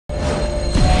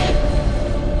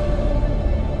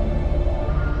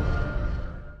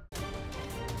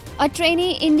A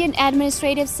trainee Indian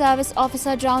Administrative Service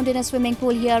officer drowned in a swimming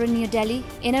pool here in New Delhi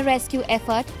in a rescue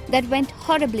effort that went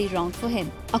horribly wrong for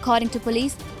him. According to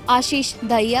police, Ashish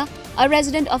Dahiya, a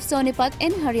resident of Sonipat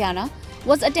in Haryana,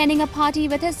 was attending a party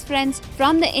with his friends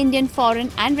from the Indian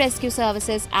Foreign and Rescue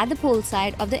Services at the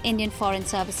poolside of the Indian Foreign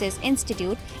Services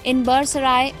Institute in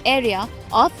Barsarai area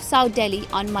of South Delhi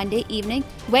on Monday evening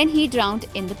when he drowned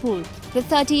in the pool. The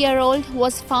 30-year-old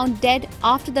was found dead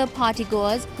after the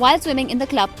partygoers, while swimming in the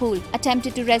club pool,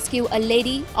 attempted to rescue a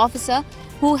lady officer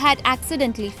who had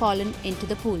accidentally fallen into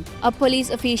the pool. A police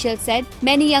official said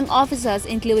many young officers,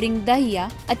 including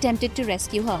Dahiya, attempted to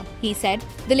rescue her. He said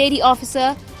the lady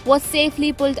officer was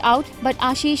safely pulled out, but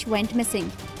Ashish went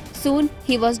missing. Soon,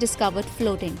 he was discovered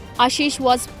floating. Ashish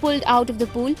was pulled out of the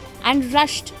pool and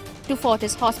rushed to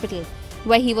Fortis Hospital,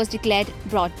 where he was declared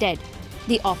brought dead,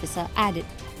 the officer added.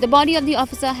 The body of the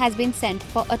officer has been sent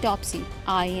for autopsy,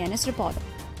 IAS reporter.